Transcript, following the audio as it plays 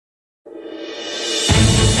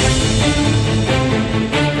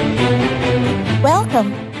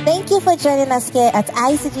Welcome. Thank you for joining us here at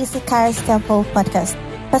ICGC Charis Temple Podcast.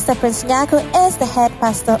 Pastor Prince Nyako is the head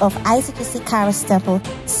pastor of ICGC Charis Temple,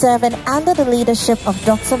 serving under the leadership of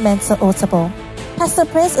Dr. Mensa Otabil. Pastor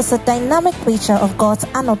Prince is a dynamic preacher of God's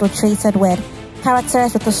unadulterated word,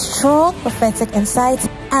 characterized with a strong prophetic insight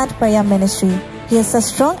and prayer ministry. He is a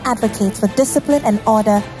strong advocate for discipline and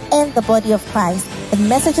order in the body of Christ, with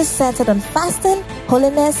messages centered on fasting,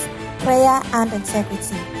 holiness, prayer, and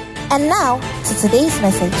integrity. And now, to today's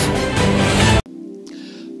message.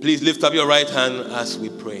 Please lift up your right hand as we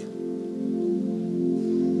pray.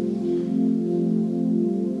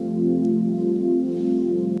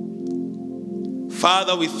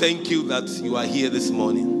 Father, we thank you that you are here this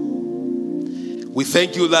morning. We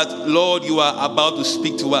thank you that, Lord, you are about to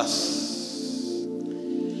speak to us.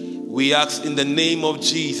 We ask in the name of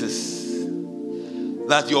Jesus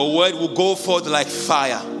that your word will go forth like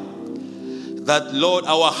fire. That, Lord,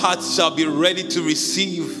 our hearts shall be ready to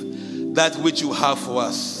receive that which you have for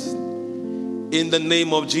us. In the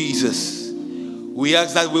name of Jesus, we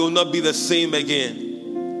ask that we will not be the same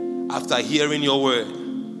again after hearing your word.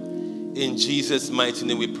 In Jesus' mighty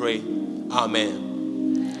name we pray.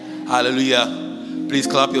 Amen. Hallelujah. Please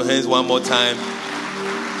clap your hands one more time.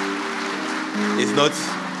 In fact,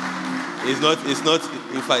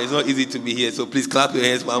 it's not easy to be here. So please clap your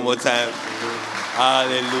hands one more time.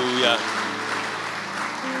 Hallelujah.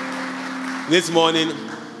 This morning,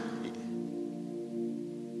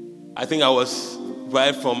 I think I was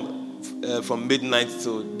right from midnight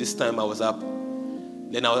to this time I was up.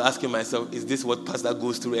 Then I was asking myself, is this what Pastor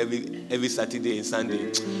goes through every Saturday and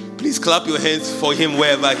Sunday? Please clap your hands for him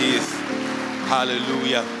wherever he is.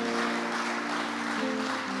 Hallelujah.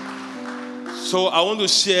 So I want to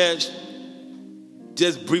share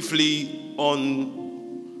just briefly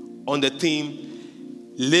on the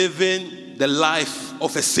theme, living the life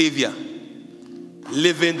of a savior.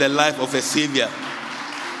 Living the life of a savior.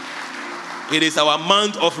 It is our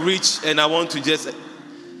month of reach, and I want to just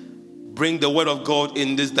bring the word of God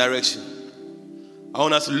in this direction. I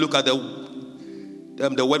want us to look at the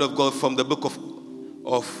word of God from the book of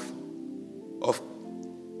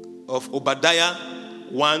Obadiah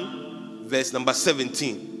 1 verse number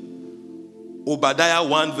 17. Obadiah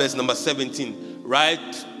 1 verse number 17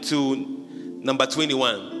 right to number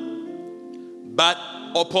 21. But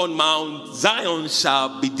upon Mount Zion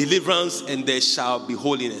shall be deliverance, and there shall be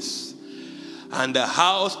holiness, and the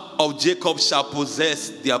house of Jacob shall possess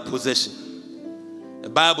their possession. The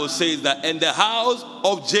Bible says that, and the house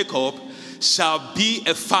of Jacob shall be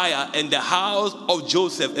a fire, and the house of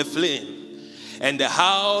Joseph a flame, and the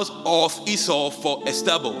house of Esau for a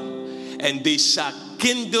stubble, and they shall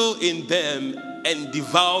kindle in them and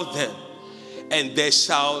devour them, and there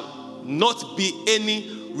shall not be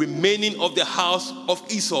any remaining of the house of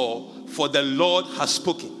Esau, for the Lord has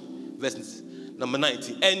spoken. Verse number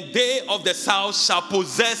 19. And they of the south shall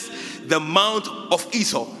possess the mount of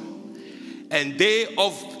Esau, and they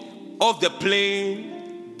of the plain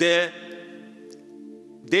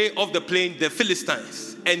the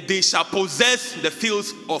Philistines, and they shall possess the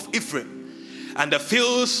fields of Ephraim, and the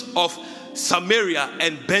fields of Samaria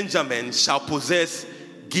and Benjamin shall possess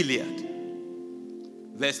Gilead.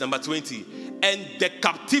 Verse number 20. And the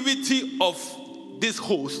captivity of this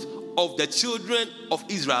host of the children of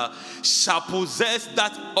Israel shall possess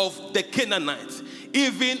that of the Canaanites,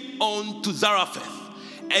 even unto Zarephath.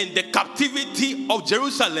 And the captivity of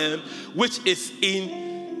Jerusalem, which is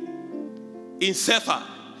in Sephar,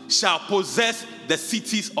 shall possess the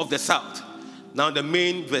cities of the south. Now the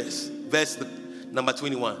main verse number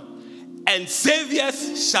 21. And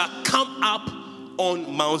saviors shall come up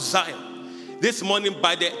on Mount Zion. This morning,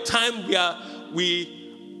 by the time we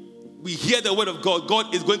hear the word of God,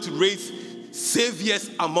 God is going to raise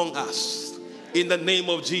saviors among us in the name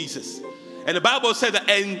of Jesus. And the Bible said that,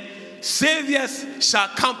 and saviors shall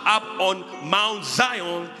come up on Mount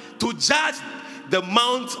Zion to judge the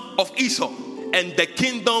mount of Esau, and the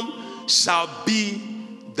kingdom shall be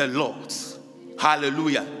the Lord's.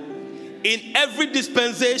 Hallelujah. In every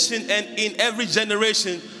dispensation and in every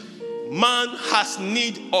generation, man has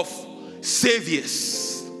need of saviors.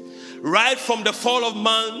 Right from the fall of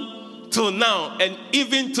man till now, and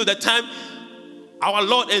even to the time our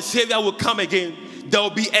Lord and Savior will come again, there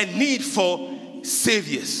will be a need for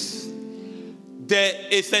saviors. There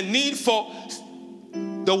is a need for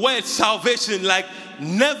the word salvation like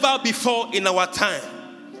never before in our time.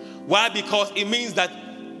 Why? Because it means that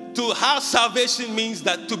to have salvation means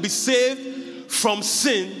that to be saved from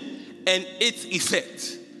sin and its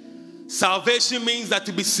effect. Salvation means that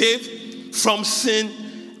to be saved from sin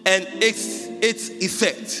and its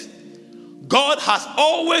effect. God has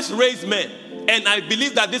always raised men and I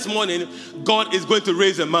believe that this morning, God is going to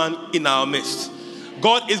raise a man in our midst.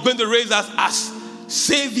 God is going to raise us as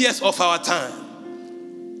saviors of our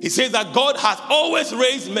time. He says that God has always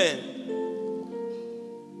raised men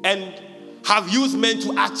and have used men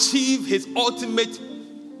to achieve his ultimate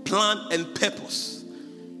plan and purpose,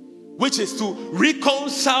 which is to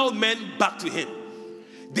reconcile men back to him.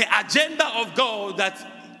 The agenda of God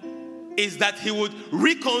is that he would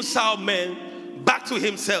reconcile men back to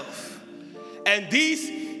himself. And these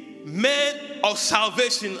men of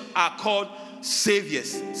salvation are called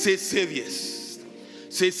saviors. Say saviors.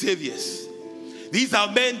 Say saviors. These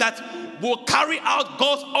are men that will carry out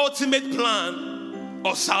God's ultimate plan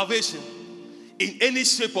of salvation in any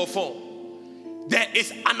shape or form. There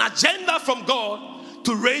is an agenda from God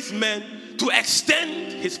to raise men to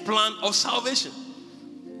extend his plan of salvation.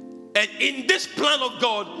 And in this plan of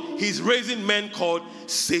God, he's raising men called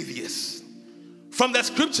saviors. From the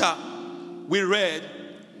scripture we read,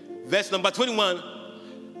 verse number 21,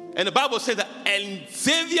 and the Bible says that, and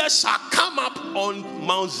saviors shall come up on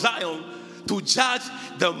Mount Zion to judge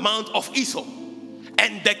the Mount of Esau,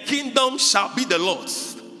 and the kingdom shall be the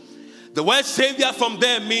Lord's. The word savior from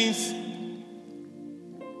there means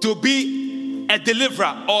to be a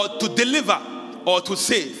deliverer, or to deliver, or to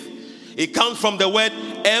save. It comes from the word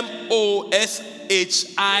M-O-S-H-I-A,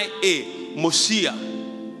 Moshiach.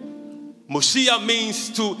 Moshiach means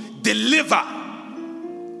to deliver.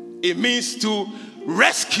 It means to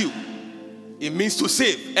rescue. It means to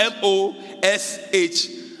save. M-O-S-H-I-A.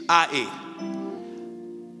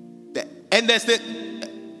 And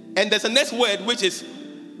there's the next word, which is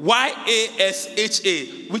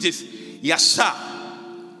Y-A-S-H-A, which is Yasha,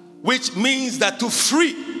 which means that to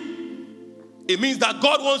free. It means that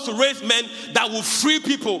God wants to raise men that will free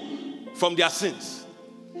people from their sins.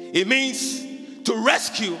 It means to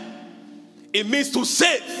rescue. It means to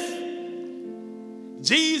save.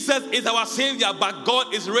 Jesus is our savior, but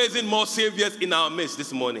God is raising more saviors in our midst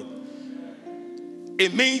this morning.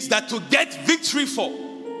 It means that to get victory for.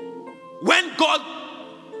 When God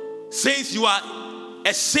says you are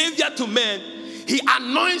a savior to men, he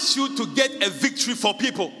anoints you to get a victory for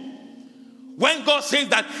people. When God says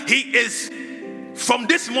that he is, from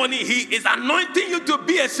this morning, he is anointing you to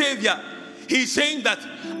be a savior, he's saying that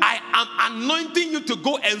I am anointing you to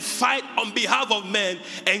go and fight on behalf of men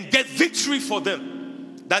and get victory for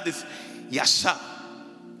them. That is Yasha.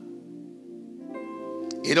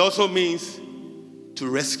 It also means to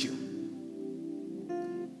rescue.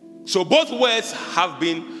 So both words have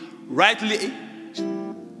been rightly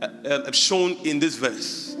shown in this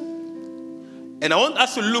verse. And I want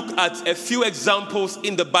us to look at a few examples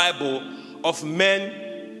in the Bible of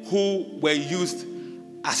men who were used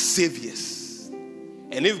as saviors.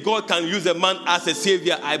 And if God can use a man as a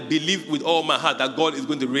savior, I believe with all my heart that God is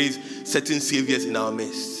going to raise certain saviors in our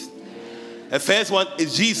midst. The first one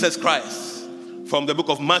is Jesus Christ, from the book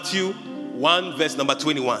of Matthew 1, verse number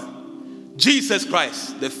 21. Jesus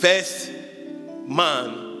Christ, the first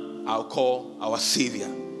man I'll call our savior.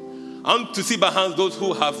 I want to see by hands those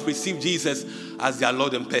who have received Jesus as their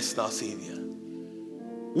Lord and personal savior.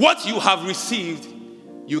 What you have received,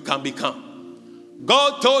 you can become.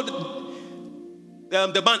 God told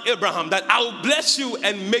the man Abraham that I will bless you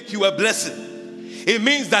and make you a blessing. It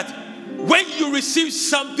means that when you receive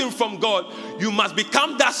something from God, you must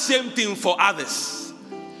become that same thing for others.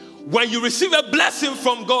 When you receive a blessing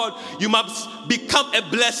from God, you must become a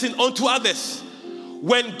blessing unto others.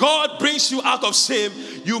 When God brings you out of shame,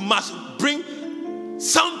 you must bring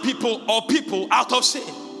some people or people out of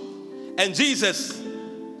shame. And Jesus,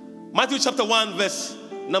 Matthew chapter 1, verse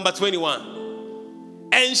number 21.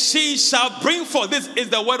 And she shall bring forth, this is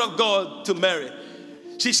the word of God to Mary.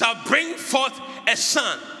 She shall bring forth a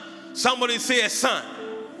son. Somebody say a son.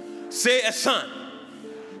 Say a son.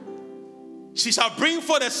 She shall bring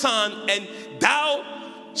forth a son, and thou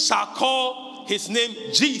shalt call his name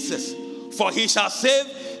Jesus, for he shall save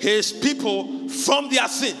his people from their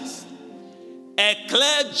sins. A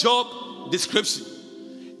clear job description.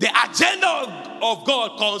 The agenda of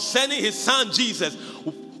God concerning his son Jesus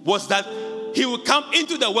was that he would come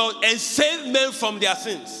into the world and save men from their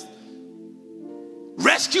sins,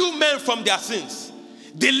 rescue men from their sins,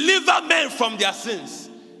 deliver men from their sins,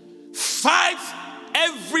 fight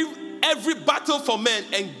every battle for men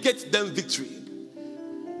and get them victory.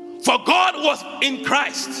 For God was in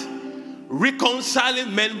Christ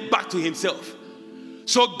reconciling men back to himself.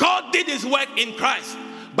 So God did his work in Christ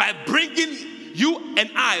by bringing you and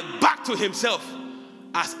I back to himself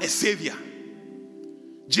as a savior.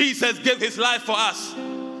 Jesus gave his life for us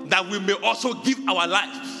that we may also give our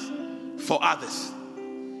lives for others.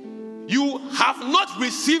 You have not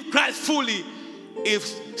received Christ fully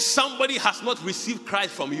if somebody has not received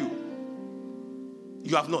Christ from you,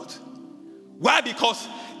 you have not. Why? Because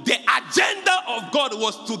the agenda of God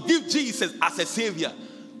was to give Jesus as a savior,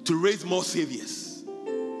 to raise more saviors.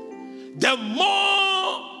 The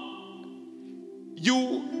more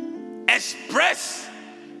you express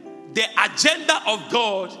the agenda of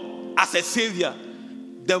God as a savior,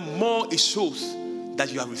 the more it shows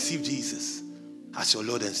that you have received Jesus as your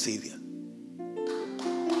Lord and Savior.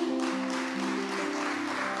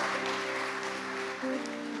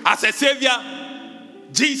 As a savior,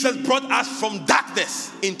 Jesus brought us from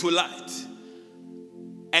darkness into light.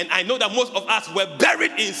 And I know that most of us were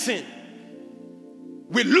buried in sin.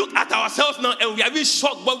 We look at ourselves now and we are really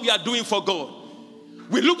shocked what we are doing for God.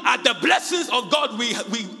 We look at the blessings of God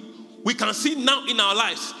we can see now in our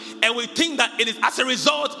lives, and we think that it is as a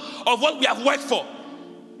result of what we have worked for.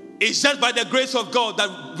 It's just by the grace of God that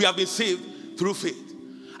we have been saved through faith.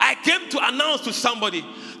 I came to announce to somebody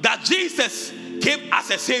that Jesus came as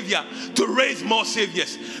a savior to raise more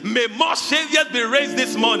saviors. May more saviors be raised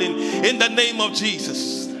this morning in the name of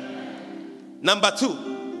Jesus. Number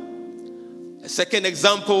 2, a second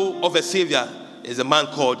example of a savior is a man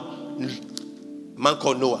called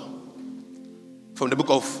Noah, from the book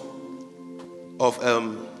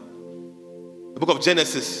of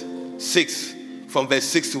Genesis 6, from verse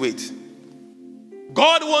 6 to 8.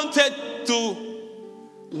 God wanted to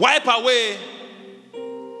wipe away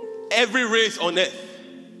every race on earth,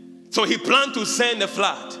 so he planned to send a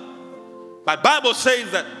flood. But the Bible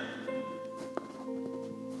says that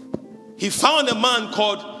he found a man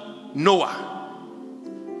called Noah.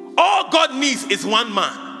 All God needs is one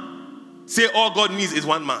man. Say, all God needs is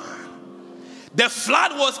one man. The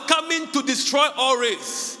flood was coming to destroy all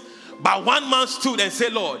race, but one man stood and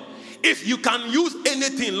said, Lord, if you can use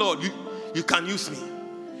anything, Lord, you can use me.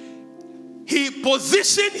 He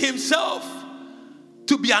positioned himself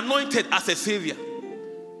to be anointed as a savior.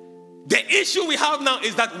 The issue we have now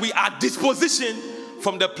is that we are dispositioned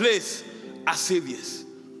from the place as saviors.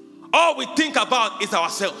 All we think about is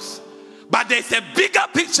ourselves. But there's a bigger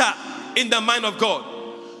picture in the mind of God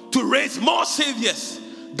to raise more saviors,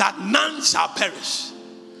 that none shall perish.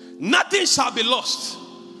 Nothing shall be lost.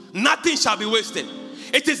 Nothing shall be wasted.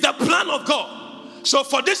 It is the plan of God. So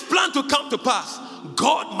for this plan to come to pass,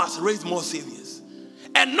 God must raise more saviors.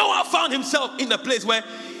 And Noah found himself in a place where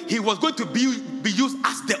he was going to be used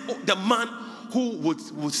as the man who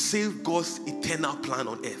would save God's eternal plan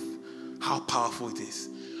on earth. How powerful it is.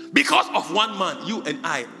 Because of one man, you and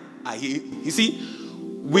I are here. You see,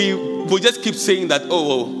 we just keep saying that,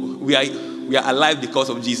 we are alive because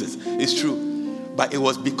of Jesus. It's true. But it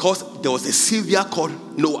was because there was a savior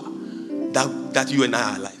called Noah that you and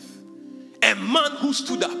I are alive. A man who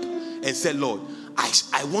stood up and said, Lord,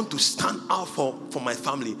 I want to stand out for my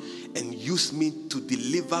family and use me to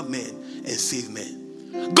deliver men and save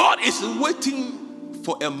men. God is waiting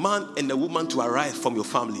for a man and a woman to arise from your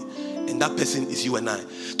family, and that person is you and I,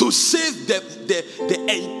 to save the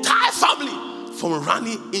entire family from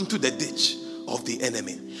running into the ditch of the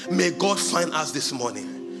enemy. May God find us this morning.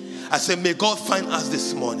 I say, may God find us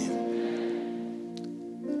this morning.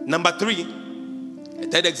 Number 3, a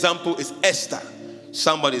third example is Esther.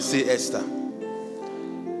 Somebody say Esther.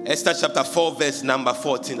 Esther chapter 4, verse number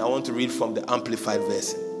 14. I want to read from the Amplified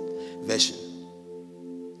version.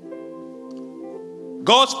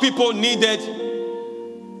 God's people needed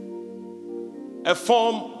a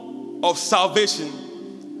form of salvation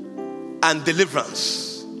and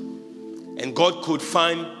deliverance, and God could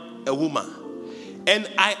find a woman. And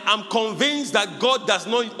I am convinced that God does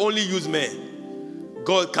not only use men,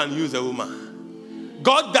 God can use a woman.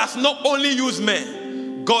 God does not only use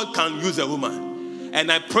men, God can use a woman.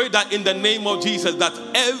 And I pray that in the name of Jesus, that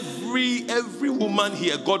every woman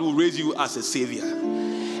here, God will raise you as a savior.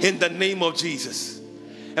 In the name of Jesus.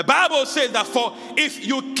 The Bible says that for if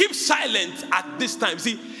you keep silent at this time,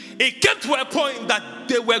 see, it came to a point that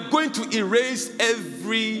they were going to erase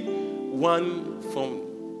everyone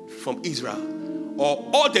from Israel, or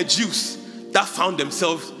all the Jews that found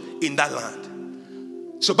themselves in that land.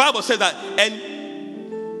 So the Bible says that, and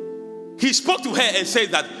he spoke to her and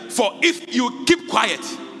said that, for if you keep quiet,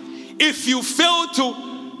 if you fail to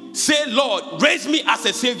say, Lord, raise me as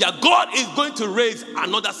a savior, God is going to raise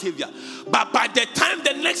another savior. But by the time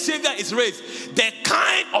the next savior is raised, the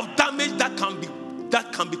kind of damage that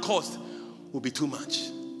can be caused will be too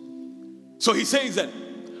much. So he says that,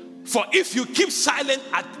 for if you keep silent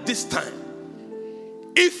at this time,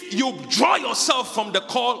 if you draw yourself from the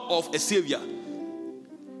call of a savior,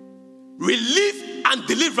 relief and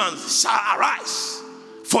deliverance shall arise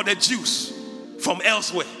for the Jews from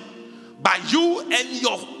elsewhere. But you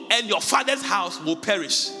and your father's house will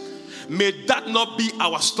perish. May that not be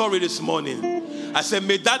our story this morning. I said,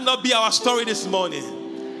 may that not be our story this morning.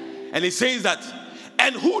 And it says that,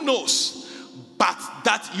 and who knows, but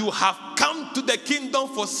that you have come to the kingdom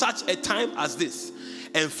for such a time as this,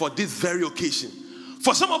 and for this very occasion.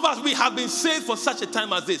 For some of us, we have been saved for such a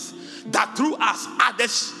time as this, that through us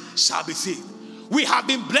others shall be saved. We have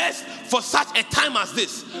been blessed for such a time as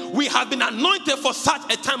this. We have been anointed for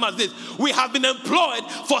such a time as this. We have been employed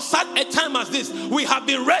for such a time as this. We have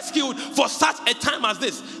been rescued for such a time as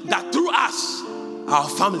this, that through us, our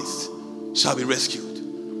families shall be rescued.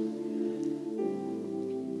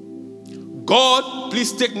 God,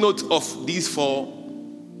 please take note of these four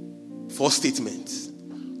statements.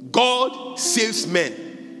 God saves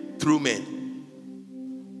men through men.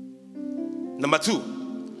 Number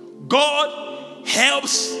 2, God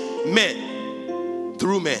helps men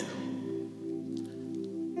through men.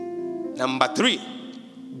 Number 3,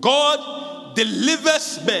 God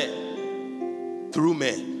delivers men through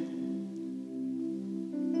men.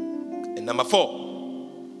 And number 4,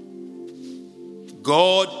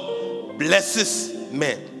 God blesses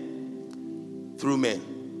men through men.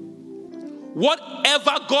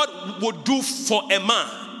 Whatever God would do for a man,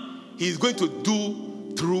 He is going to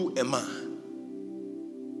do through a man.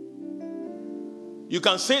 You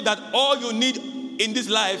can say that all you need in this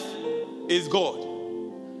life is God.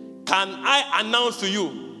 Can I announce to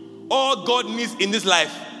you, all God needs in this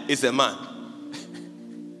life is a man?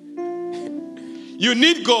 You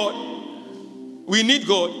need God. We need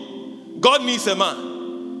God. God needs a man.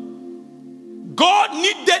 God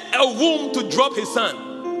needed a womb to drop His son.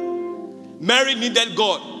 Mary needed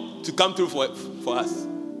God to come through for us.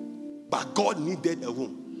 But God needed a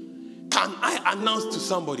womb. Can I announce to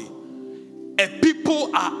somebody,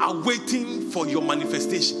 people are awaiting for your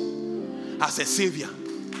manifestation as a savior.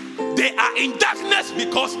 They are in darkness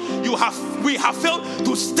because we have failed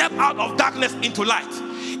to step out of darkness into light.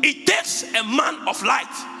 It takes a man of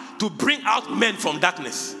light to bring out men from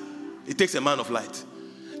darkness. It takes a man of light.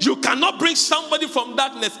 You cannot bring somebody from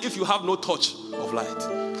darkness if you have no touch of light.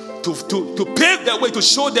 To pave the way, to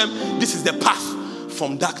show them this is the path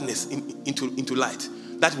from darkness into light.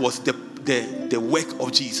 That was the work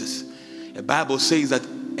of Jesus. The Bible says that,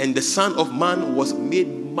 and the Son of Man was made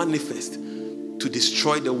manifest to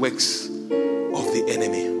destroy the works of the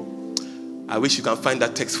enemy. I wish you can find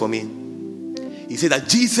that text for me. He said that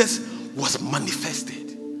Jesus was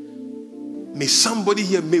manifested. May somebody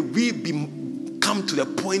here, may we come to the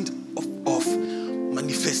point of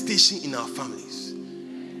manifestation in our families,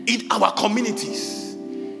 in our communities,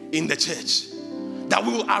 in the church, that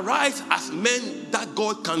we will arise as men that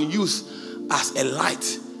God can use as a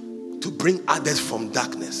light to bring others from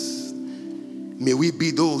darkness. May we be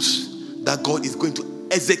those that God is going to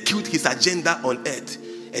execute His agenda on earth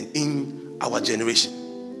and in our generation.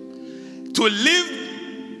 To live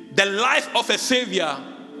the life of a savior,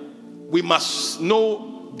 we must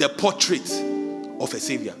know the portrait of a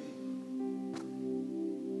savior.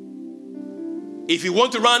 If you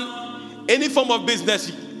want to run any form of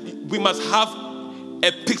business, we must have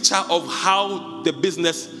a picture of how the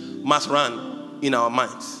business must run in our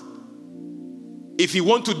minds. If you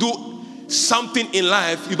want to do something in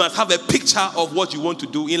life, you must have a picture of what you want to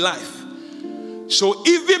do in life. So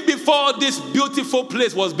even before this beautiful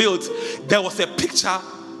place was built, there was a picture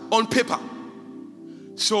on paper.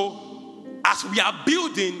 So as we are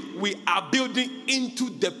building into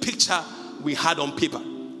the picture we had on paper.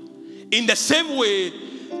 In the same way,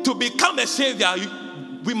 to become a savior,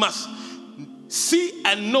 we must see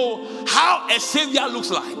and know how a savior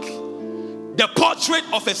looks like. The portrait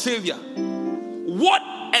of a savior. What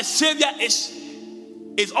a savior is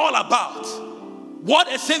all about. What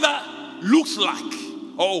a savior looks like,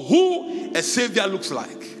 or who a savior looks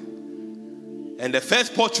like. And the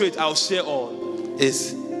first portrait I'll share on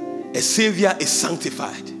is a savior is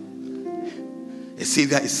sanctified. A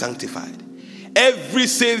savior is sanctified. Every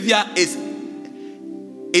savior is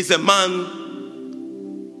a man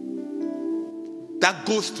that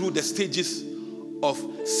goes through the stages of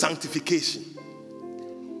sanctification.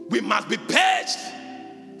 We must be purged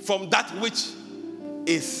from that which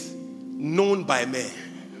is known by men.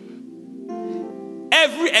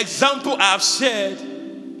 Every example I have shared,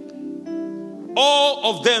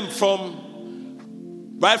 all of them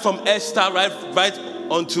right from Esther, right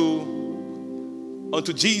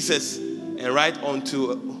onto Jesus, and right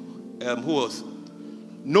onto who else?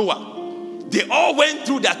 Noah. They all went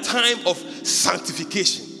through their time of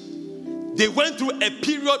sanctification. They went through a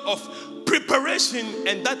period of preparation,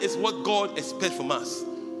 and that is what God expects from us.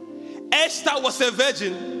 Esther was a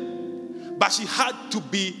virgin, but she had to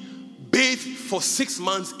be bathe for 6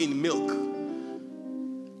 months in milk,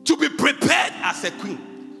 to be prepared as a queen.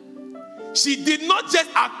 She did not just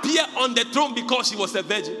appear on the throne because she was a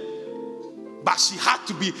virgin, but she had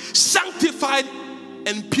to be sanctified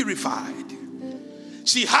and purified.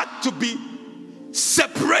 She had to be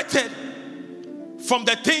separated from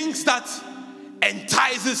the things that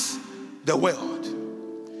entices the world.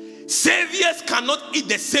 Saviors cannot eat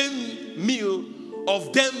the same meal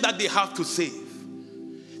of them that they have to save.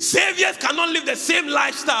 Saviors cannot live the same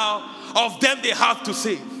lifestyle of them they have to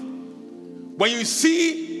save. When you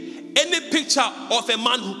see any picture of a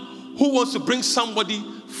man who wants to bring somebody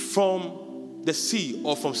from the sea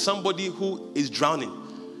or from somebody who is drowning,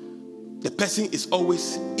 the person is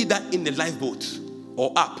always either in the lifeboat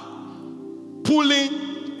or up,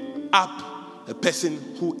 pulling up the person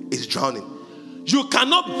who is drowning. You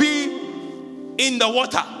cannot be in the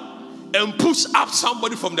water and push up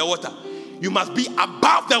somebody from the water. You must be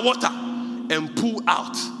above the water and pull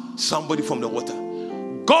out somebody from the water.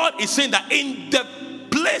 God is saying that in the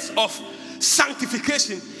place of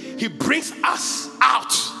sanctification, He brings us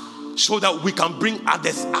out so that we can bring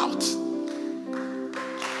others out.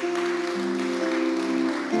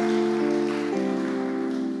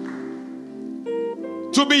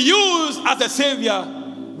 To be used as a savior,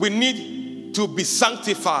 we need to be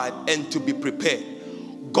sanctified and to be prepared.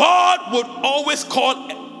 God would always call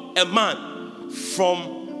a man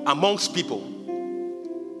from amongst people,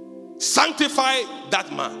 sanctify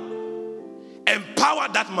that man, empower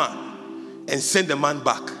that man, and send the man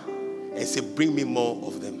back and say, bring me more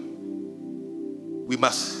of them. We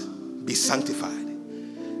must be sanctified.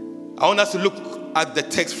 I want us to look at the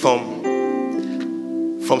text from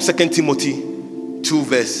 2 Timothy 2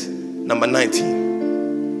 verse number 19.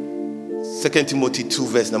 2 Timothy 2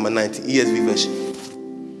 verse number 19, ESV version.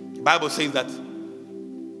 The Bible says that,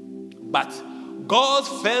 but God's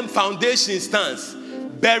firm foundation stands,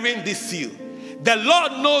 bearing this seal. The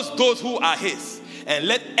Lord knows those who are His, and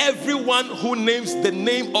let everyone who names the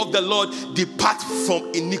name of the Lord depart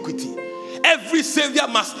from iniquity. Every savior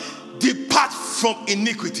must depart from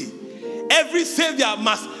iniquity. Every savior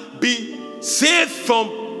must be saved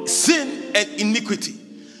from sin and iniquity.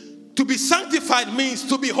 To be sanctified means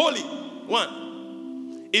to be holy.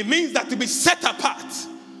 1. It means that to be set apart.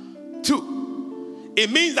 2. It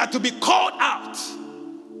means that to be called out.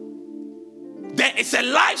 There is a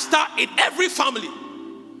lifestyle in every family,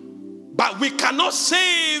 but we cannot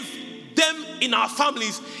save them in our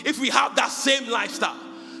families if we have that same lifestyle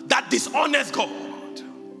that dishonors God.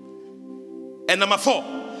 And number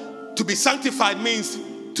 4, to be sanctified means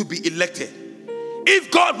to be elected. If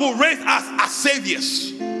God will raise us as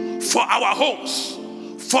saviors for our homes,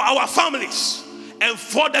 for our families, and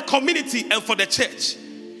for the community and for the church,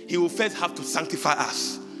 He will first have to sanctify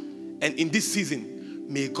us. And in this season,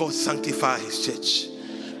 may God sanctify His church.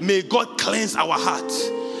 May God cleanse our hearts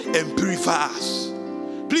and purify us.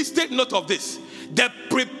 Please take note of this. The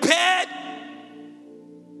prepared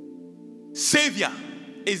savior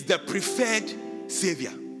is the preferred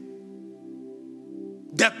savior.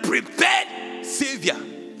 The prepared savior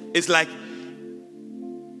is like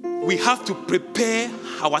we have to prepare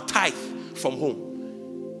our tithe from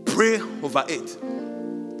home, pray over it,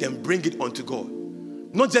 then bring it unto God.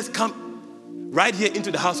 Not just come right here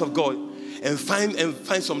into the house of God and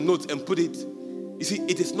find some notes and put it. You see,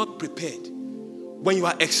 it is not prepared. When you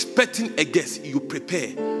are expecting a guest, you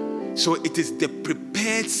prepare. So it is the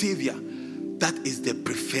prepared savior that is the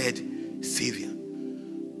preferred savior.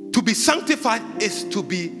 To be sanctified is to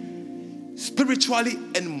be spiritually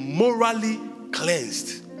and morally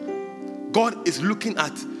cleansed. God is looking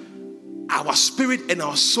at our spirit and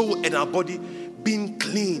our soul and our body being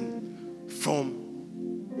clean from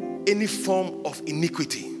any form of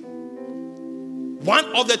iniquity. One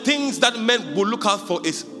of the things that men will look out for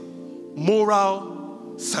is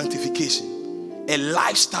moral sanctification, a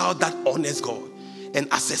lifestyle that honors God. And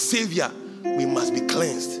as a savior, we must be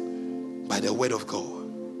cleansed by the word of God.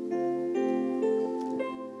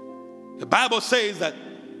 The Bible says that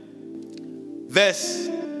verse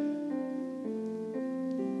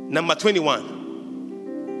number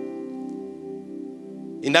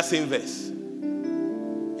 21, in that same verse,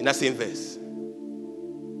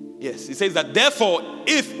 yes, it says that therefore,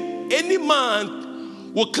 if any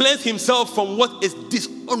man will cleanse himself from what is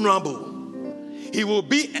dishonorable,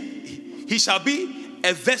 he shall be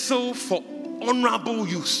a vessel for honorable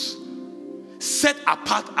use, set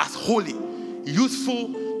apart as holy,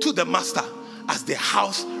 useful to the master, as the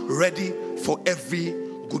house ready for every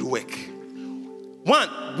good work.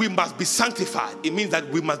 1, we must be sanctified. It means that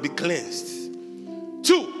we must be cleansed.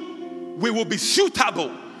 2, we will be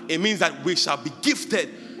suitable. It means that we shall be gifted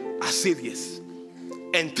as saviors.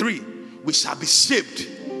 And 3, we shall be shaped.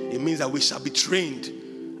 It means that we shall be trained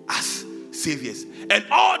as saviors. And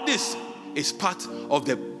all this is part of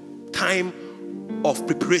the time of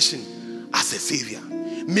preparation as a savior.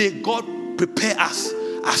 May God prepare us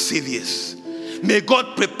as saviors. May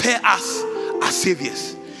God prepare us as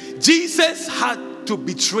saviors. Jesus had to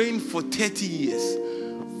be trained for 30 years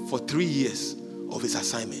for 3 years of his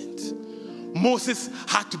assignment. Moses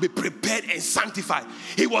had to be prepared and sanctified.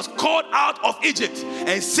 He was called out of Egypt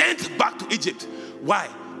and sent back to Egypt. Why?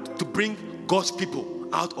 To bring God's people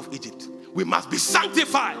out of Egypt. We must be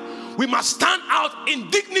sanctified. We must stand out in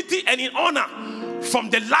dignity and in honor from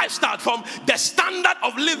the lifestyle, from the standard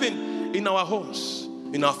of living in our homes,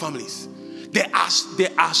 in our families. There are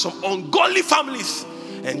some ungodly families,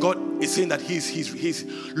 and God is saying that He's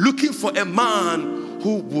looking for a man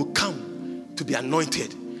who will come to be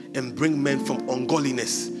anointed and bring men from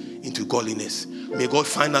ungodliness into godliness. May God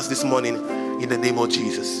find us this morning in the name of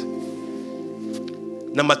Jesus.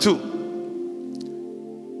 Number 2,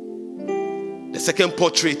 the second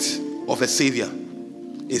portrait of a savior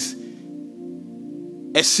is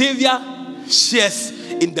a savior shares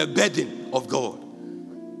in the burden of God.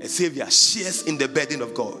 A savior shares in the burden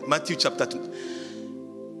of God. Matthew chapter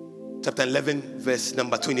 11, verse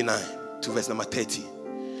number 29 to verse number 30.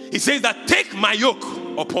 He says that, take my yoke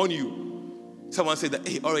upon you. Someone said that,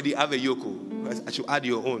 hey, already have a yoke. I should add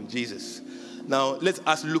your own, Jesus. Now, let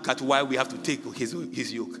us look at why we have to take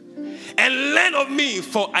his yoke. And learn of me,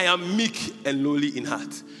 for I am meek and lowly in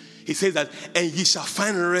heart. He says that, and ye shall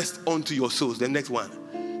find rest unto your souls. The next one.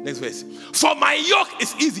 Next verse. For my yoke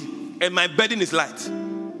is easy and my burden is light.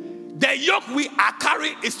 The yoke we are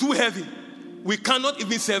carrying is too heavy. We cannot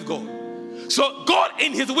even serve God. So God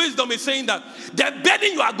in his wisdom is saying that the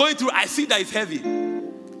burden you are going through, I see that it's heavy.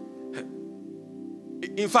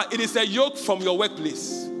 In fact, it is a yoke from your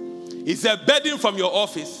workplace. It's a burden from your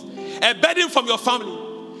office. A burden from your family.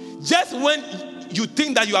 Just when you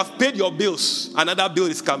think that you have paid your bills, another bill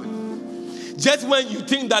is coming. Just when you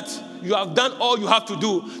think that you have done all you have to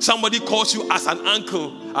do, somebody calls you as an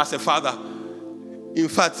uncle, as a father. In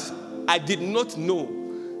fact, I did not know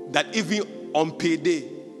that even on payday,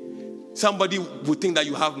 somebody would think that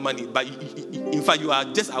you have money, but in fact, you are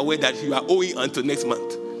just aware that you are owing until next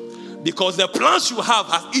month. Because the plans you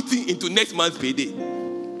have eaten into next month's payday.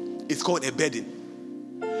 It's called a burden.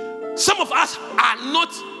 Some of us are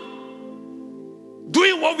not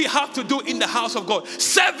doing what we have to do in the house of God,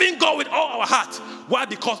 serving God with all our heart. Why?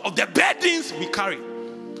 Because of the burdens we carry.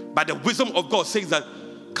 But the wisdom of God says that,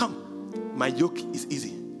 come, my yoke is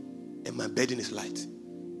easy and my burden is light.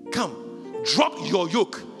 Come, drop your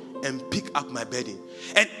yoke and pick up my burden.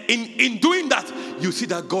 And in doing that, you see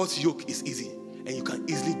that God's yoke is easy and you can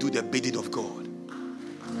easily do the burden of God.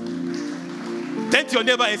 Turn to your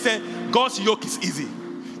neighbor and say, God's yoke is easy.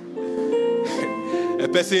 A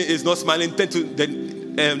person is not smiling. Turn to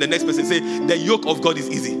the next person and say, the yoke of God is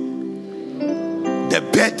easy. The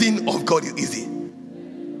burden of God is easy.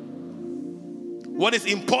 What is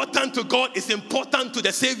important to God is important to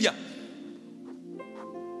the Savior.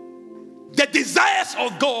 The desires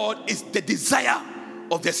of God is the desire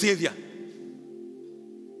of the Savior.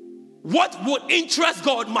 What would interest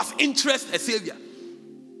God must interest a Savior.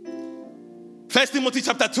 1 Timothy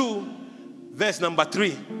chapter 2, verse number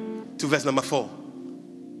 3 to verse number 4.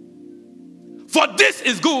 For this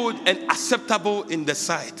is good and acceptable in the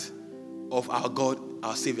sight of our God,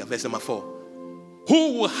 our Savior. Verse number 4.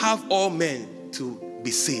 Who will have all men to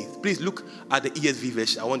be saved. Please look at the ESV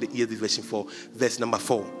version. I want the ESV version for verse number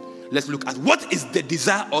 4. Let's look at what is the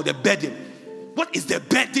desire or the burden. What is the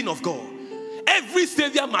burden of God? Every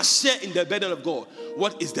Savior must share in the burden of God.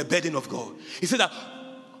 What is the burden of God? He said that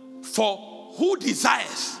for who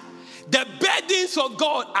desires, the burdens of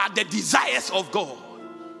God are the desires of God.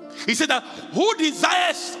 He said that who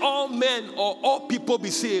desires all men or all people be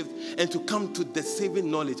saved and to come to the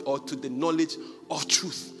saving knowledge or to the knowledge of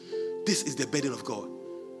truth. This is the burden of God.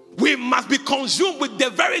 We must be consumed with the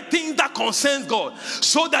very things that concerns God,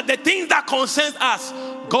 so that the things that concerns us,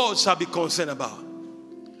 God shall be concerned about.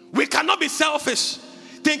 We cannot be selfish,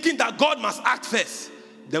 thinking that God must act first,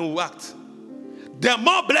 then we'll act. The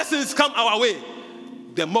more blessings come our way,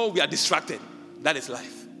 the more we are distracted. That is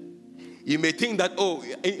life. You may think that, oh,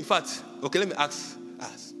 in fact, okay, let me ask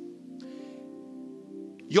us.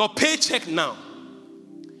 Your paycheck now,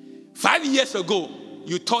 5 years ago,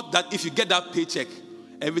 you thought that if you get that paycheck,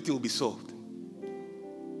 everything will be solved.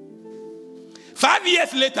 5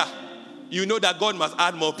 years later, you know that God must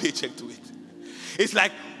add more paycheck to it. It's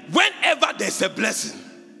like whenever there's a blessing,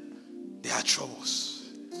 there are troubles.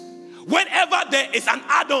 Whenever there is an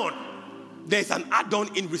add-on, there's an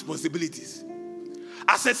add-on in responsibilities.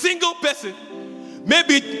 As a single person,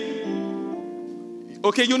 maybe,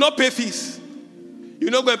 okay, you not pay fees.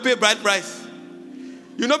 You're not going to pay bride price.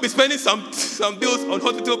 You'll not be spending some bills on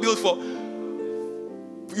hospital bills for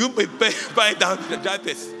you buy down the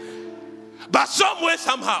diapers. But somewhere,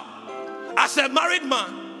 somehow, as a married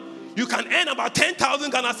man, you can earn about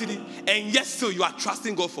 10,000 Ghana cedi, and yet still you are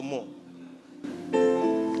trusting God for more.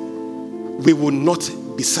 We will not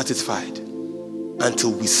be satisfied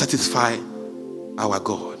until we satisfy our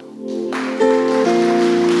God.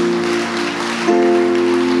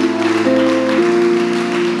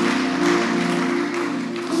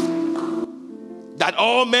 That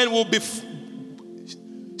all men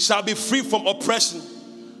shall be free from oppression.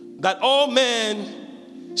 That all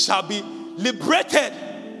men shall be liberated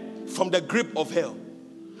from the grip of hell.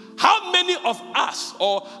 How many of us,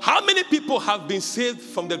 or how many people have been saved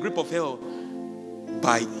from the grip of hell?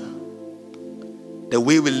 By the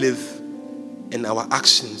way we live and our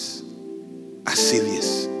actions as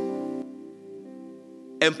saviors.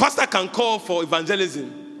 And pastor can call for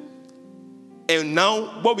evangelism, and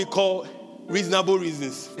now what we call reasonable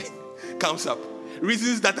reasons comes up.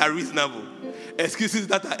 Reasons that are reasonable, excuses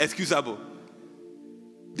that are excusable.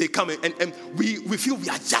 They come and we feel we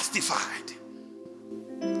are justified.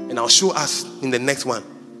 And I'll show us in the next one.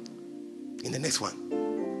 In the next one.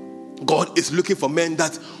 God is looking for men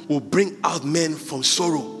that will bring out men from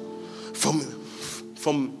sorrow,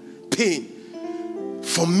 from pain,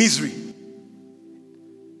 from misery.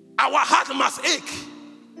 Our heart must ache.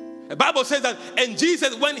 The Bible says that, and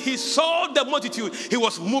Jesus, when he saw the multitude, he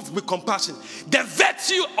was moved with compassion. The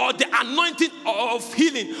virtue or the anointing of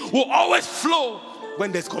healing will always flow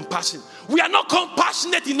when there's compassion. We are not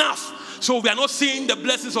compassionate enough, so we are not seeing the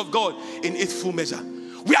blessings of God in its full measure.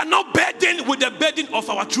 We are not burdened with the burden of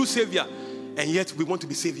our true Savior, and yet we want to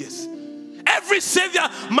be saviors. Every Savior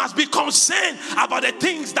must be concerned about the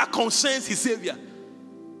things that concerns his Savior.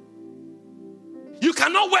 You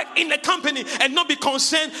cannot work in a company and not be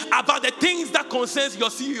concerned about the things that concerns your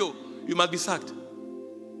CEO. You must be sacked.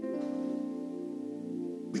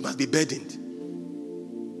 We must be burdened.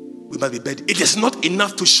 We must be burdened. It is not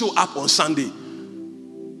enough to show up on Sunday.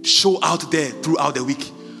 Show out there throughout the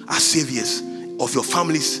week as saviors of your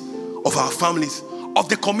families, of our families, of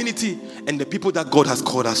the community, and the people that God has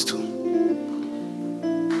called us to.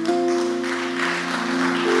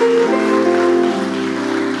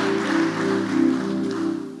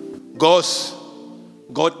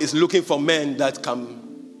 God is looking for men that can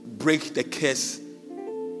break the curse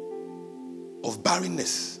of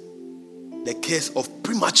barrenness, the curse of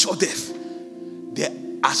premature death. There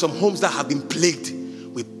are some homes that have been plagued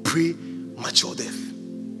with premature death.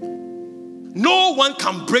 No one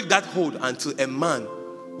can break that hold until a man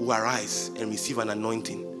will arise and receive an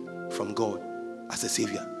anointing from God as a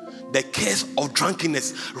savior. The curse of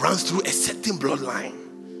drunkenness runs through a certain bloodline.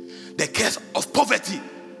 The curse of poverty.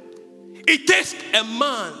 It takes a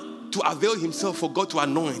man to avail himself for God to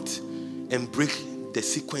anoint and break the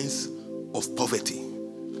sequence of poverty.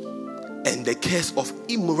 And the curse of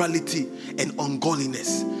immorality and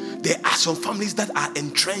ungodliness. There are some families that are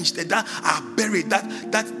entrenched, that are buried, that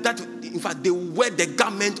in fact they wear the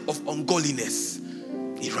garment of ungodliness.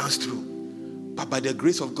 It runs through. But by the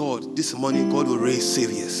grace of God, this morning God will raise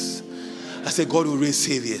saviors. I say God will raise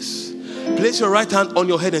saviors. Place your right hand on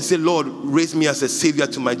your head and say, Lord, raise me as a savior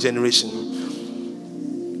to my generation.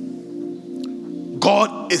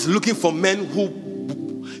 God is looking for men who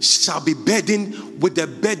shall be burdened with the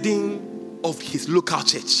burden of his local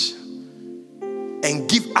church and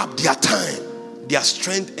give up their time, their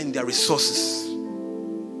strength, and their resources.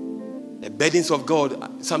 The burdens of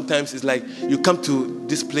God sometimes is like you come to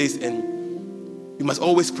this place and you must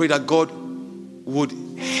always pray that God would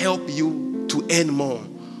help you to earn more,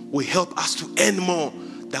 will help us to earn more,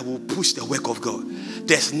 that will push the work of God.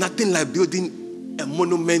 There's nothing like building a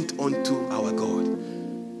monument unto our God.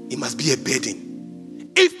 It must be a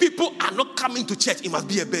burden. If people are not coming to church, it must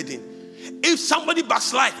be a burden. If somebody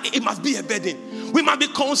backslides, it must be a burden. We must be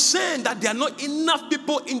concerned that there are not enough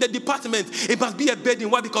people in the department. It must be a burden.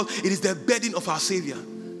 Why? Because it is the burden of our Savior.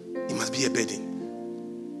 It must be a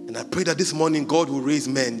burden. And I pray that this morning God will raise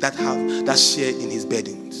men that share in his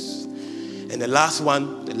burdens. And the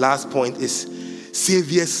last point is,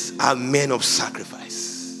 saviors are men of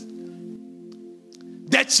sacrifice.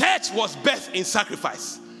 The church was birthed in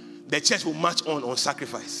sacrifice. The church will march on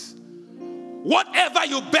sacrifice. Whatever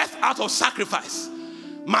you birth out of sacrifice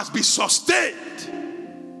must be sustained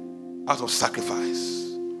out of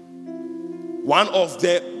sacrifice. One of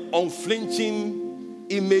the unflinching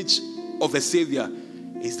image of a savior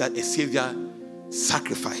is that a savior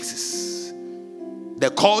sacrifices.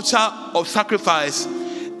 The culture of sacrifice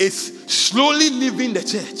is slowly leaving the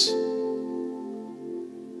church.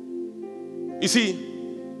 You see,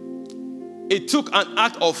 it took an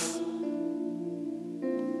act of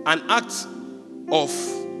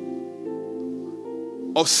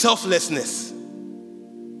selflessness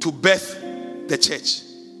to birth the church.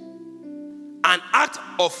 An act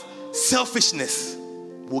of selfishness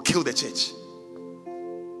will kill the church.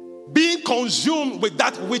 Being consumed with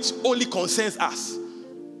that which only concerns us.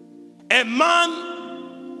 A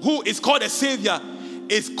man who is called a savior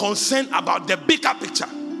is concerned about the bigger picture.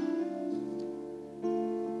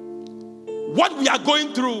 What we are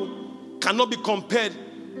going through cannot be compared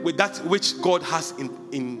with that which God has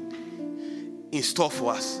in store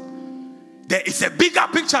for us. There is a bigger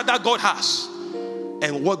picture that God has.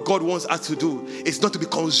 And what God wants us to do is not to be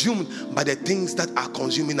consumed by the things that are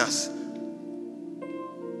consuming us.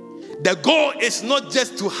 The goal is not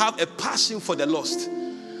just to have a passion for the lost,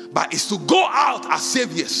 but it's to go out as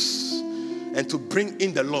saviors and to bring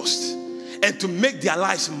in the lost and to make their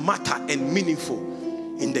lives matter and meaningful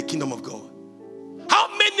in the kingdom of God. How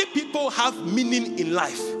many people have meaning in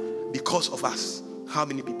life because of us? How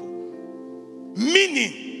many people?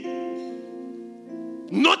 Meaning.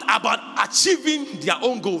 Not about achieving their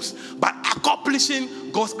own goals, but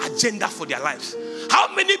accomplishing God's agenda for their lives.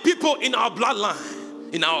 How many people in our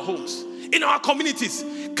bloodline, in our homes, in our communities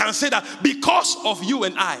can say that because of you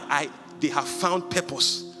and they have found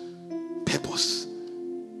purpose? Purpose.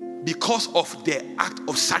 Because of the act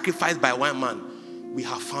of sacrifice by one man, we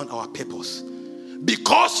have found our purpose.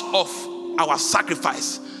 Because of our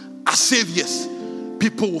sacrifice as saviors,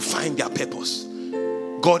 people will find their purpose.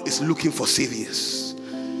 God is looking for saviors.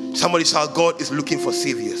 Somebody shout, God is looking for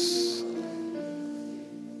saviors.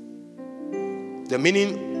 The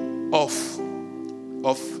meaning of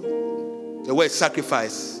the word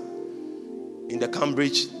sacrifice in the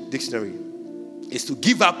Cambridge Dictionary is to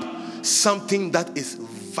give up something that is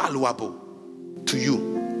valuable to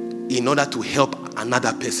you in order to help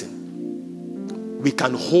another person. We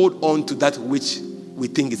can hold on to that which we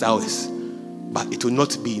think is ours, but it will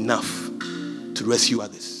not be enough to rescue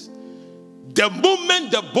others. The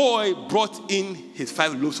moment the boy brought in his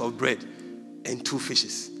 5 loaves of bread and 2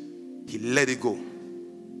 fishes, he let it go.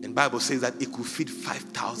 And the Bible says that it could feed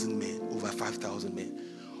 5,000 men, over 5,000 men.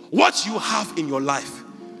 What you have in your life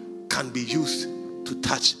can be used to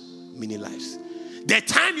touch many lives. The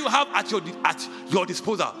time you have at your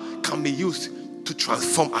disposal can be used to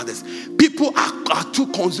transform others. People are too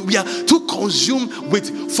consumed. We are too consumed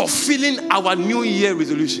with fulfilling our New Year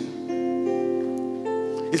resolution.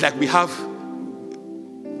 It's like we have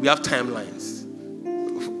timelines,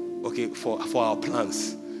 okay, for our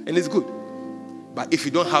plans, and it's good. But if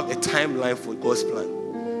you don't have a timeline for God's plan,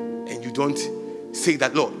 and you don't say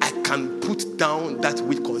that, Lord, I can put down that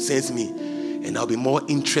which concerns me, and I'll be more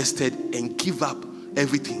interested and give up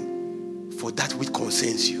everything for that which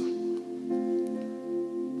concerns you.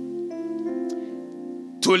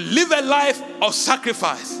 To live a life of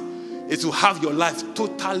sacrifice is to have your life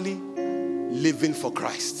totally living for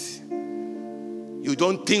Christ. You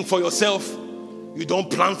don't think for yourself. You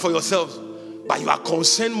don't plan for yourself. But you are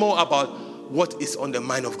concerned more about what is on the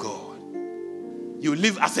mind of God. You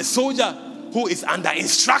live as a soldier who is under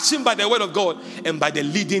instruction by the word of God and by the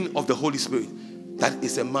leading of the Holy Spirit. That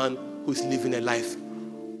is a man who is living a life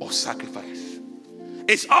of sacrifice.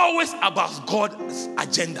 It's always about God's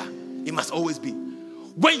agenda. It must always be.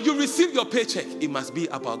 When you receive your paycheck, it must be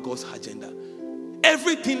about God's agenda.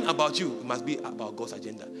 Everything about you must be about God's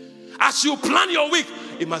agenda. As you plan your week,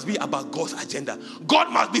 it must be about God's agenda. God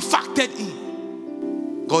must be factored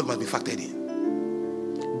in. God must be factored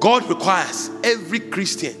in. God requires every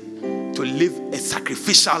Christian to live a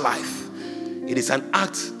sacrificial life. It is an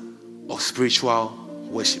act of spiritual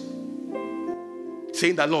worship.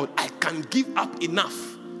 Saying that, Lord, I can give up enough.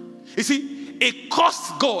 You see, it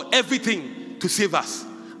costs God everything to save us.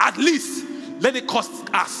 At least let it cost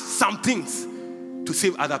us some things to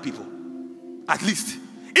save other people. At least.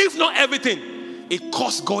 If not everything, it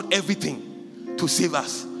costs God everything to save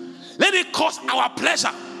us. Let it cost our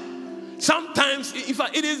pleasure. Sometimes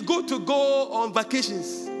it is good to go on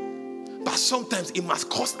vacations, but sometimes it must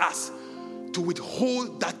cost us to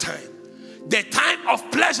withhold that time. The time of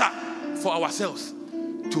pleasure for ourselves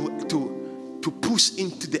to push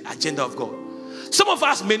into the agenda of God. Some of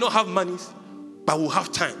us may not have money, but we'll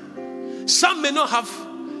have time. Some may not have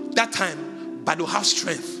that time, but they'll have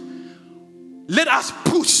strength. Let us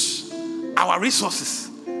push our resources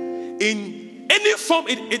in any form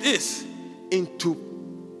it is into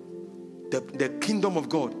the kingdom of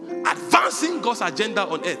God, advancing God's agenda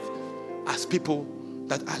on earth as people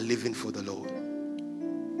that are living for the Lord.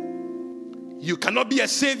 You cannot be a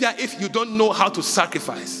savior if you don't know how to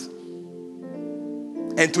sacrifice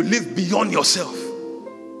and to live beyond yourself.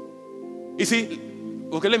 You see,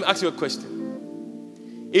 okay, let me ask you a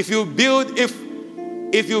question. If you build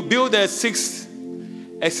a six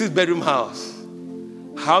bedroom house,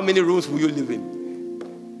 how many rooms will you live in?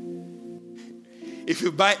 If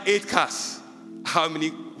you buy 8 cars, how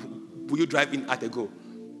many will you drive in at a go?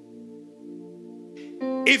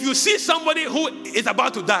 If you see somebody who is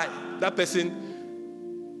about to die, that person,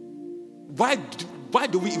 why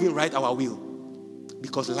do we even write our will?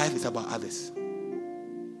 Because life is about others.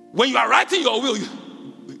 When you are writing your will,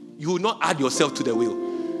 you will not add yourself to the will.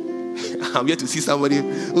 I'm here to see somebody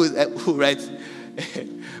who writes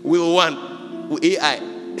will 1 with AI.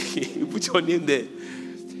 You put your name there.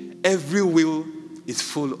 Every will is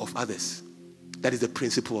full of others. That is the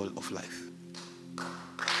principle of life.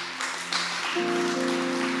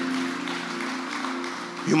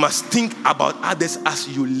 You must think about others as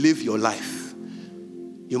you live your life.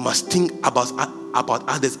 You must think about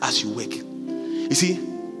others as you work. You see,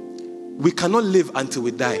 we cannot live until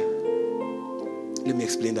we die. Let me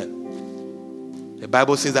explain that. The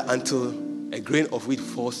Bible says that until a grain of wheat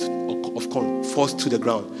of corn falls to the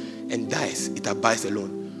ground and dies, it abides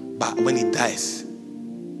alone. But when it dies,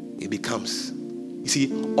 it becomes. You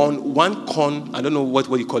see, on one corn, I don't know what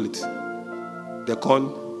you call it, the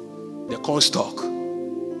corn stalk,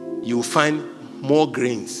 you will find more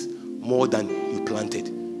grains, more than you planted.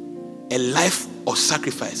 A life of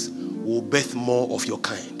sacrifice will birth more of your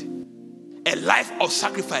kind. A life of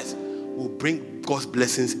sacrifice will bring God's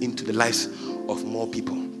blessings into the lives of more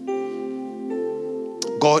people.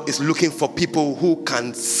 God is looking for people who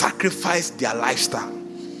can sacrifice their lifestyle.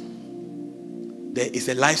 There is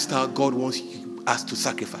a lifestyle God wants us to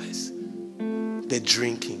sacrifice. The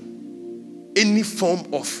drinking. Any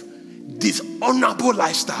form of dishonorable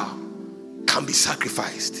lifestyle can be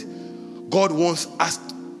sacrificed. God wants us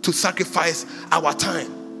to sacrifice our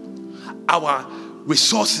time, our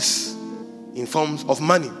resources in forms of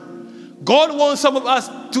money. God wants some of us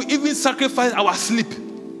to even sacrifice our sleep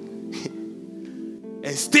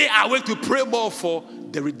and stay awake to pray more for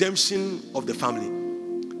the redemption of the family.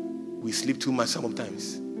 We sleep too much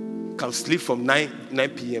sometimes. Can sleep from 9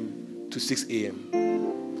 p.m. to 6 a.m.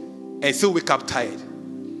 and still wake up tired.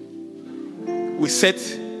 We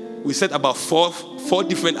set about four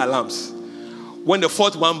different alarms. When the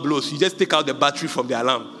fourth one blows, you just take out the battery from the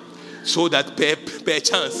alarm so that per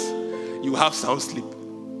chance you have sound sleep.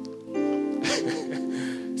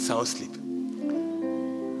 Sound sleep.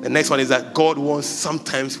 The next one is that God wants,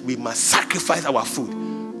 sometimes we must sacrifice our food.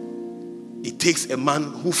 It takes a man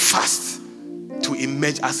who fasts to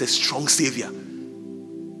emerge as a strong savior.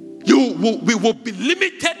 We will be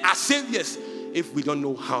limited as saviors if we don't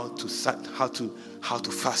know how to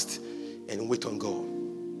fast and wait on God.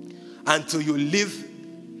 Until you leave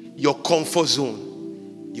your comfort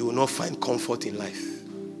zone, you will not find comfort in life.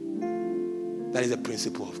 That is the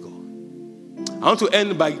principle of God. I want to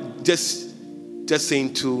end by just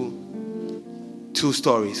saying two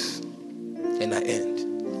stories, and I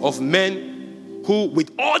end, of men who,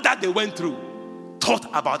 with all that they went through, thought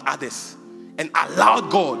about others and allowed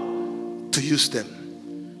God to use them.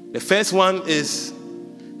 The first one is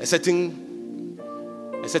a certain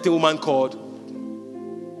woman called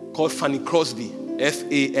Fanny Crosby,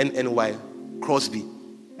 Fanny Crosby.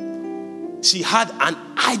 She had an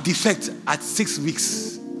eye defect at 6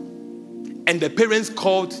 weeks, and the parents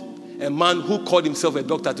called a man who called himself a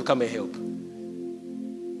doctor to come and help.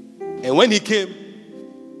 And when he came,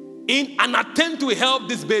 in an attempt to help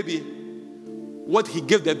this baby, what he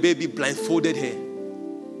gave the baby blindfolded her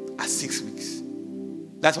at 6 weeks.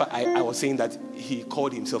 That's why I was saying that he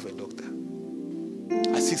called himself a doctor.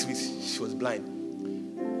 At 6 weeks, she was blind.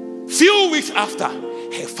 Few weeks after,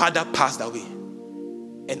 her father passed away,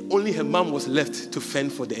 and only her mom was left to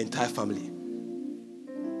fend for the entire family.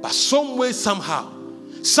 But some way, somehow,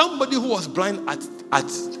 somebody who was blind at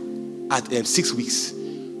 6 weeks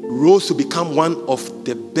rose to become one of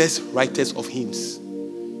the best writers of hymns.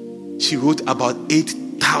 She wrote about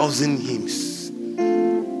 8,000 hymns.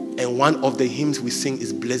 And one of the hymns we sing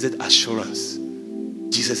is Blessed Assurance.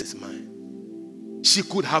 Jesus is mine. She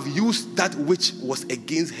could have used that which was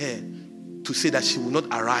against her to say that she would not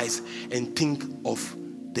arise and think of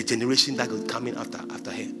the generation that was coming after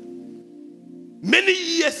her. Many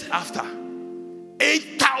years after,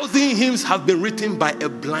 8,000 hymns have been written by a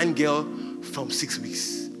blind girl from 6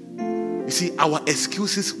 weeks. You see, our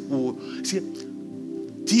excuses will... See,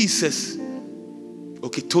 Jesus,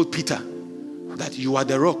 told Peter that you are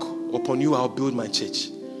the rock, upon you I'll build my church.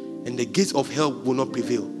 and the gates of hell will not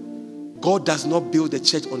prevail. God does not build the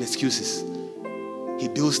church on excuses. He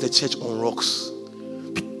builds the church on rocks.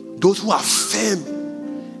 Those who are firm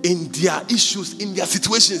in their issues, in their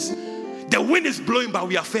situations. The wind is blowing, but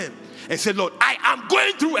we are firm. And say, Lord, I am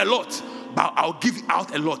going through a lot, but I'll give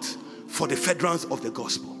out a lot for the furtherance of the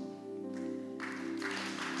gospel.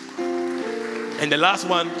 And the last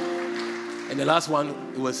one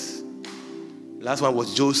was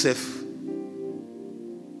Joseph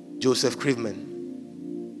Craven.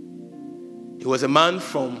 He was a man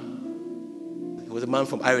from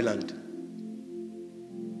Ireland.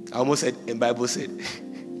 I almost said, and Bible said.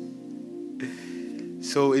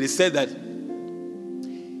 So it is said that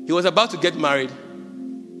he was about to get married.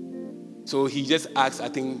 So he just asked, I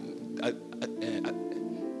think,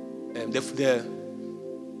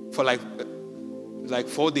 for like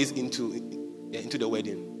 4 days into the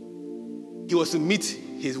wedding, he was to meet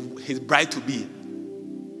his bride to be.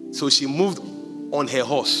 So she moved on her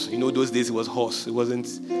horse. You know, those days it was horse. It wasn't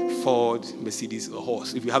Ford, Mercedes, a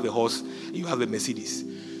horse. If you have a horse, you have a Mercedes.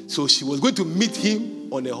 So she was going to meet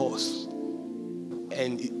him on a horse.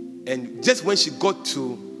 And just when she got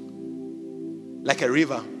to like a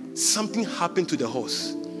river, something happened to the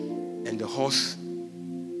horse. And the horse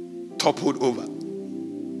toppled over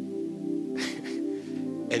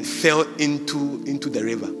and fell into the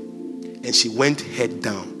river. And she went head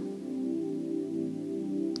down.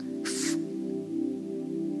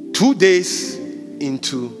 2 days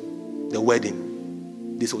into the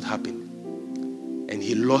wedding, this would happen. And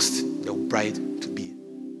he lost the bride to be.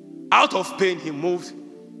 Out of pain, he moved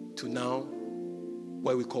to now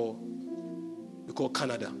where we call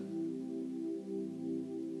Canada.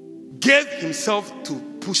 Gave himself to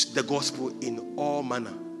push the gospel in all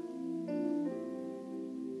manner.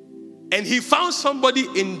 And he found somebody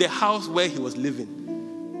in the house where he was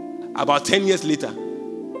living. About 10 years later,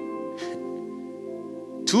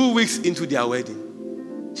 2 weeks into their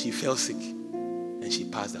wedding, she fell sick and she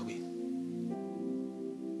passed away.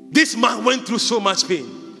 This man went through so much pain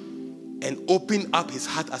and opened up his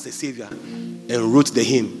heart as a savior and wrote the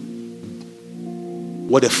hymn,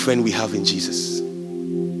 "What a friend we have in Jesus."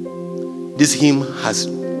 This hymn has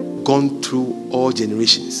gone through all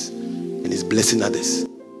generations and is blessing others.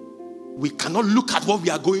 We cannot look at what we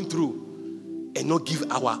are going through and not give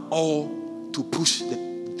our all to push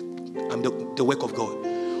the work of God.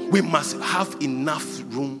 We must have enough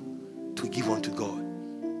room to give unto God.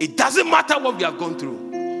 It doesn't matter what we have gone through.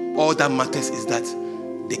 All that matters is that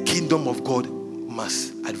the kingdom of God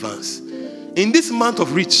must advance. In this month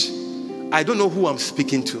of Reach, I don't know who I'm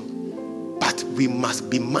speaking to, but we must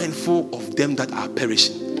be mindful of them that are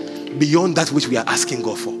perishing beyond that which we are asking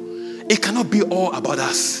God for. It cannot be all about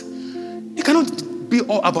us. It cannot be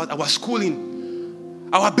all about our schooling,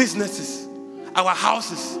 our businesses, our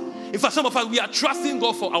houses. In fact, some of us, we are trusting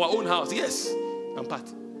God for our own house. Yes, I'm part.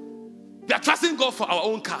 We are trusting God for our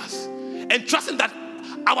own cars and trusting that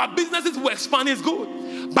our businesses will expand is good.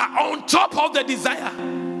 But on top of the desire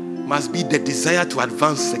must be the desire to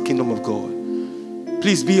advance the kingdom of God.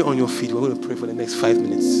 Please be on your feet. We're going to pray for the next 5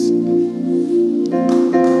 minutes.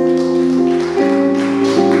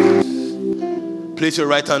 Place your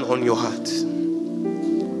right hand on your heart.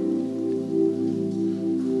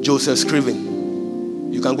 Joseph Craven.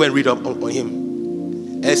 You can go and read up on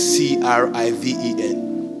him.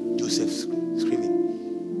 Scriven. Joseph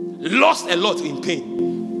Craven. Lost a lot in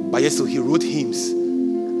pain, but yet so he wrote hymns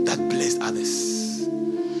that blessed others.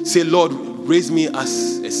 Say, Lord, raise me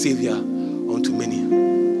as a savior unto many.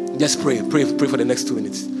 Just pray for the next 2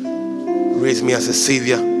 minutes. Raise me as a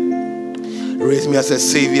savior. Raise me as a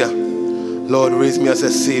savior. Lord, raise me as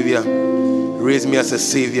a savior. Raise me as a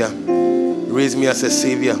savior. Raise me as a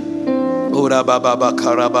savior. Lord,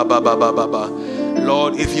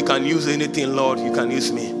 if you can use anything, Lord, you can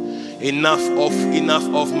use me. Enough of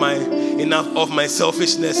my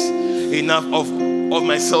selfishness, enough of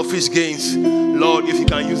my selfish gains. Lord, if you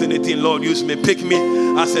can use anything, Lord, use me. Pick me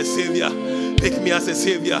as a savior. Pick me as a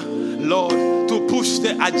savior, Lord, to push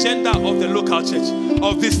the agenda of the local church,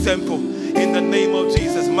 of this temple, in the name of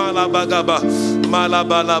Jesus. Malabagaba,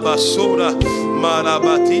 malabalaba, soda,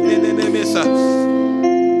 malabati, nenemesa,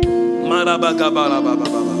 malabagaba.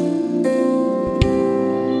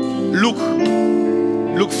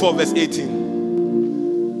 Luke 4 verse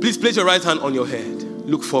 18. Please place your right hand on your head.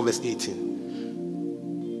 Luke 4 verse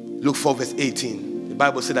 18. Luke 4 verse 18. The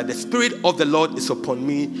Bible said that the Spirit of the Lord is upon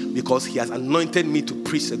me because he has anointed me to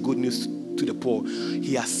preach the good news to the poor.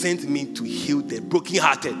 He has sent me to heal the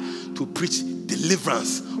brokenhearted, to preach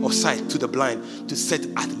deliverance of sight to the blind, to set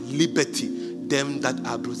at liberty them that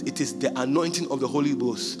are bruised. It is the anointing of the Holy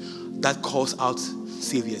Ghost that calls out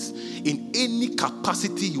saviors. In any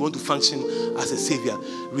capacity you want to function as a savior,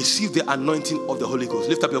 receive the anointing of the Holy Ghost.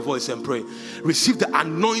 Lift up your voice and pray. Receive the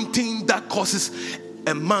anointing that causes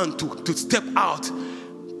a man to step out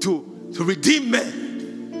to redeem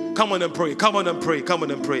men. Come on and pray. Come on and pray. Come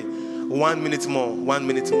on and pray. 1 minute more. 1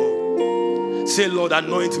 minute more. Say, Lord,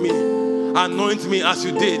 anoint me. Anoint me as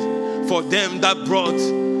you did for them that brought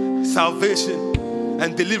salvation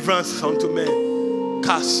and deliverance unto men.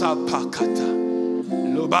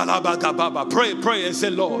 Pray and say,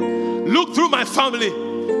 Lord, look through my family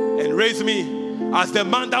and raise me as the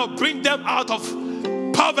man that will bring them out of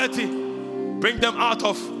poverty, bring them out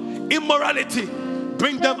of immorality,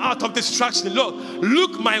 bring them out of distraction. Lord,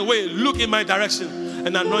 look my way, look in my direction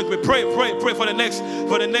and anoint me. Pray for the next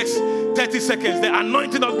 30 seconds. The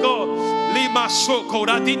anointing of God. Lima Shoko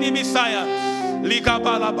Radini Messiah.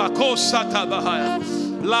 Likabala Bako Sata Bahaya.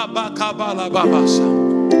 La Bakabala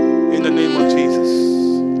Babasha. In the name of Jesus.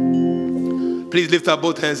 Please lift up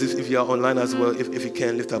both hands if you are online as well. If you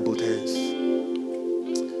can, lift up both hands.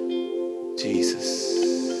 Jesus.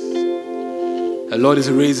 The Lord is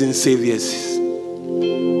raising saviors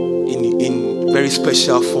in very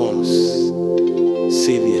special forms.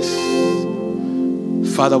 Saviors.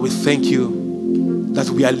 Father, we thank you that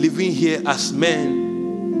we are living here as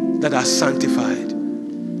men that are sanctified.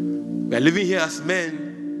 We are living here as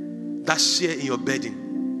men that share in your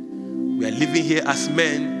burden. We are living here as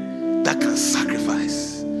men that can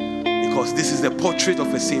sacrifice, because this is the portrait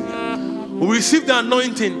of a savior. We receive the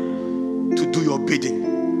anointing to do your bidding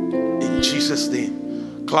in Jesus'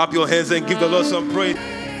 name. Clap your hands and give the Lord some praise.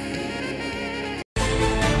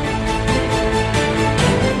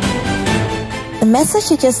 The message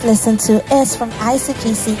you just listened to is from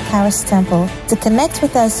ICGC Charis Temple. To connect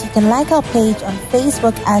with us, you can like our page on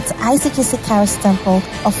Facebook at ICGC Charis Temple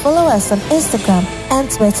or follow us on Instagram and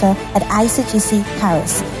Twitter at ICGC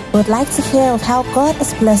Charis. We would like to hear of how God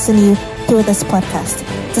is blessing you through this podcast.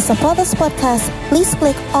 To support this podcast, please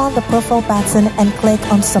click on the profile button and click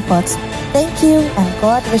on support. Thank you, and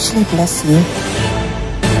God richly bless you.